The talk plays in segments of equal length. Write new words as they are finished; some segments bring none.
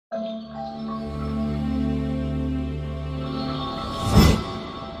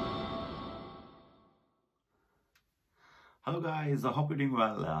Hello guys, I hope you're doing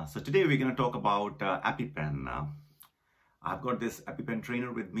well. So today we're going to talk about EpiPen. I've got this EpiPen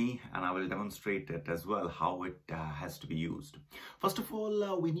trainer with me and I will demonstrate it as well, how it has to be used. First of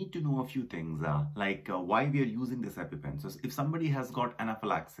all, we need to know a few things like why we are using this EpiPen. So if somebody has got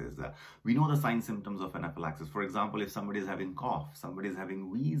anaphylaxis, we know the signs symptoms of anaphylaxis. For example, if somebody is having cough, somebody is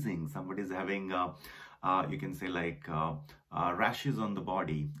having wheezing, somebody is having, you can say like rashes on the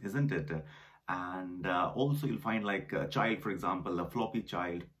body, isn't it? And also you'll find like a child, for example, a floppy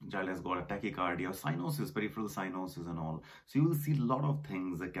child has got a tachycardia, cyanosis, peripheral cyanosis and all. So you will see a lot of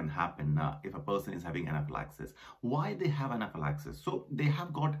things that can happen if a person is having anaphylaxis. Why they have anaphylaxis? So they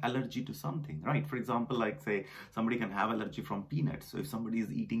have got allergy to something, right? For example, like say somebody can have allergy from peanuts. So if somebody is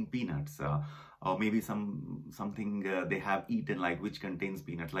eating peanuts, or maybe something they have eaten like which contains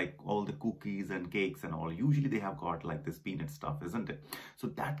peanuts, like all the cookies and cakes and all, usually they have got like this peanut stuff, isn't it? So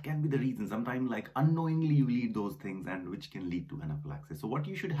that can be the reason. Sometimes like unknowingly you eat those things and which can lead to anaphylaxis. So what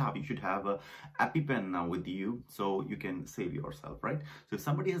you should have a EpiPen now with you so you can save yourself, right? So if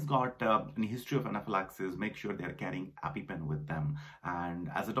somebody has got any history of anaphylaxis, make sure they're carrying EpiPen with them.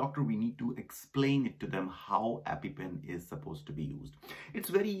 And as a doctor, we need to explain it to them how EpiPen is supposed to be used. It's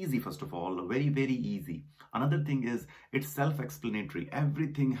very easy, first of all, very easy. Another thing is it's self-explanatory.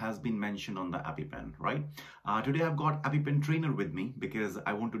 Everything has been mentioned on the EpiPen, right? Today I've got EpiPen trainer with me because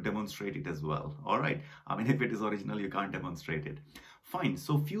I want to demonstrate it as well. All right. I mean, if it is original, you can't demonstrate it. Fine.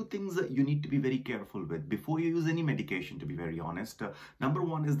 So few things that you need to be very careful with before you use any medication, to be very honest. Number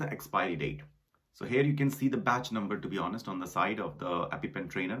one is the expiry date. So here you can see the batch number, to be honest, on the side of the EpiPen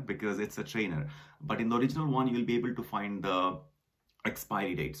trainer because it's a trainer. But in the original one, you'll be able to find the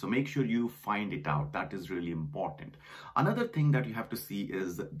expiry date. So make sure you find it out. That is really important. Another thing that you have to see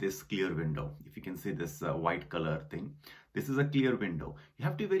is this clear window. If you can see this white color thing, this is a clear window. You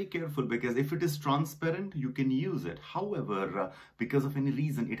have to be very careful because if it is transparent, you can use it. However, because of any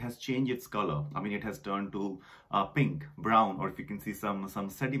reason, it has changed its color. I mean, it has turned to pink, brown, or if you can see some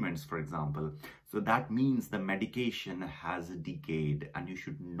sediments, for example. So that means the medication has decayed and you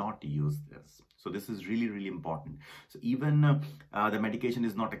should not use this. So this is really important. So even the medication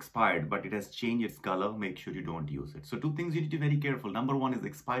is not expired, but it has changed its color, make sure you don't use it. So two things you need to be very careful. Number one is the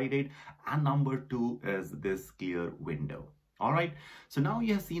expiry date and number two is this clear window. All right. So now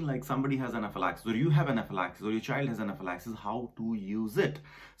you have seen like somebody has anaphylaxis or you have anaphylaxis or your child has anaphylaxis, how to use it.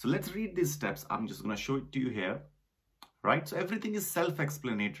 So let's read these steps. I'm just going to show it to you here. Right, so everything is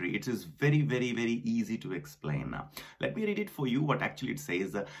self-explanatory. It is very easy to explain. Now let me read it for you. What actually it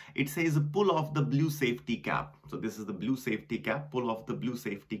says, pull off the blue safety cap. So this is the blue safety cap. Pull off the blue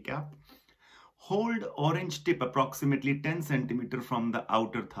safety cap. Hold orange tip approximately 10 centimeter from the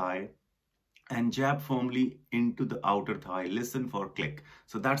outer thigh and jab firmly into the outer thigh. Listen for click.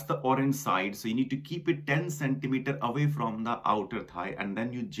 So that's the orange side. So you need to keep it 10 centimeter away from the outer thigh and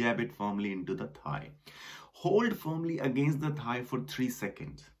then you jab it firmly into the thigh. Hold firmly against the thigh for 3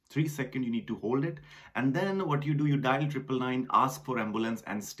 seconds. 3 seconds you need to hold it. And then what you do, you dial 999, ask for ambulance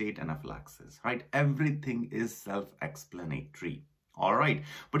and state anaphylaxis, right? Everything is self-explanatory. All right.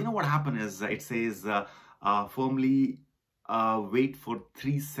 But you know what happened is it says firmly wait for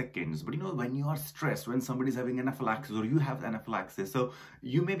 3 seconds. But you know, when you are stressed, when somebody is having anaphylaxis or you have anaphylaxis, so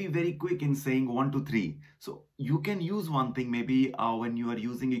you may be very quick in saying 1 to 3. So you can use one thing, maybe when you are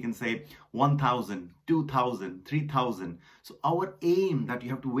using, you can say 1,000, 2,000, 3,000. So our aim that you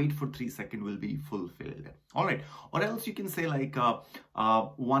have to wait for 3 seconds will be fulfilled. All right. Or else you can say like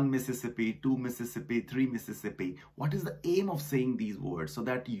 1 Mississippi, 2 Mississippi, 3 Mississippi. What is the aim of saying these words? So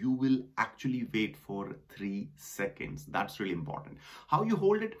that you will actually wait for 3 seconds. That's really important. How you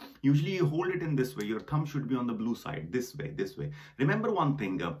hold it? Usually you hold it in this way. Your thumb should be on the blue side, this way, this way. Remember one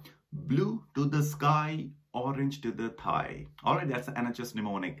thing, blue to the sky, orange to the thigh. All right, that's the NHS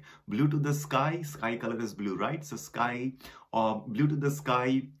mnemonic. Blue to the sky, sky color is blue, right? So sky, blue to the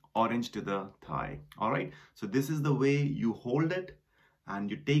sky, orange to the thigh. All right, so this is the way you hold it and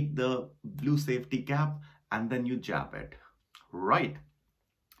you take the blue safety cap and then you jab it, right?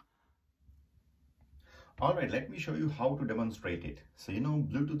 All right, let me show you how to demonstrate it. So, you know,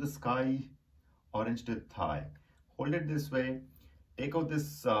 blue to the sky, orange to the thigh. Hold it this way, take out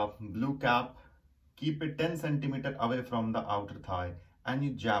this blue cap, keep it 10 centimeter away from the outer thigh and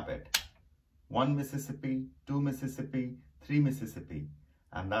you jab it. 1 Mississippi, 2 Mississippi, 3 Mississippi,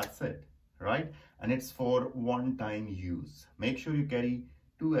 and that's it, right? And it's for one-time use. Make sure you carry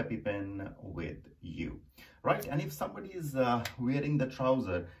 2 EpiPen with you. right? And if somebody is wearing the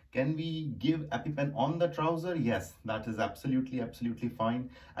trouser, can we give EpiPen on the trouser? Yes, that is absolutely fine.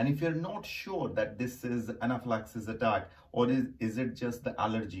 And if you're not sure that this is anaphylaxis attack or is it just the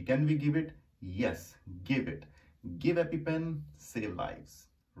allergy, can we give it? Yes, give it. Give EpiPen, save lives,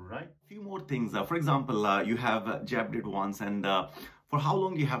 right? Few more things. For example, you have jabbed it once, and for how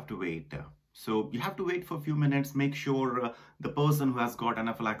long you have to wait? So you have to wait for a few minutes. Make sure the person who has got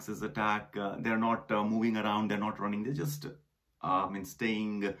anaphylaxis attack, they're not moving around, they're not running, they're just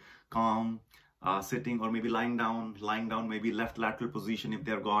staying calm, sitting or maybe lying down, maybe left lateral position if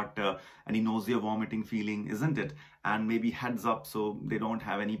they've got any nausea, vomiting feeling, isn't it? And maybe heads up so they don't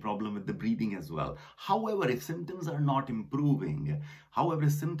have any problem with the breathing as well. However, if symptoms are not improving,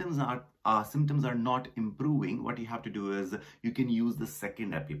 what you have to do is you can use the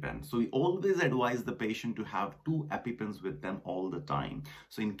second EpiPen. So we always advise the patient to have 2 EpiPens with them all the time.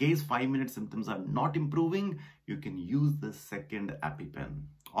 So in case 5-minute symptoms are not improving, you can use the second EpiPen.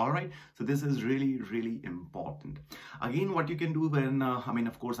 All right, so this is really important. Again, what you can do when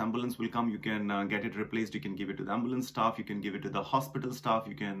of course ambulance will come, you can get it replaced. You can give it to the ambulance staff, you can give it to the hospital staff,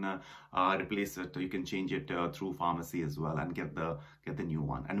 you can replace it, you can change it through pharmacy as well and get the new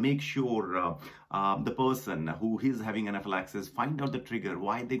one. And make sure the person who is having anaphylaxis, find out the trigger,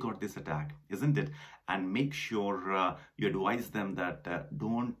 why they got this attack, isn't it? And make sure you advise them that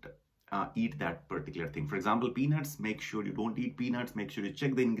don't eat that particular thing. For example, peanuts, make sure you don't eat peanuts. Make sure you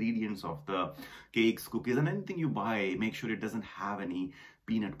check the ingredients of the cakes, cookies, and anything you buy. Make sure it doesn't have any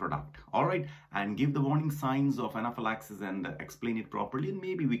peanut product. All right, and give the warning signs of anaphylaxis and explain it properly, and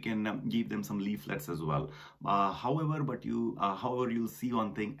maybe we can give them some leaflets as well. However, you'll see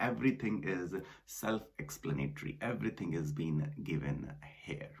one thing: everything is self-explanatory. Everything is being given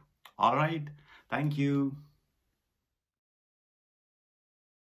here. All right, thank you.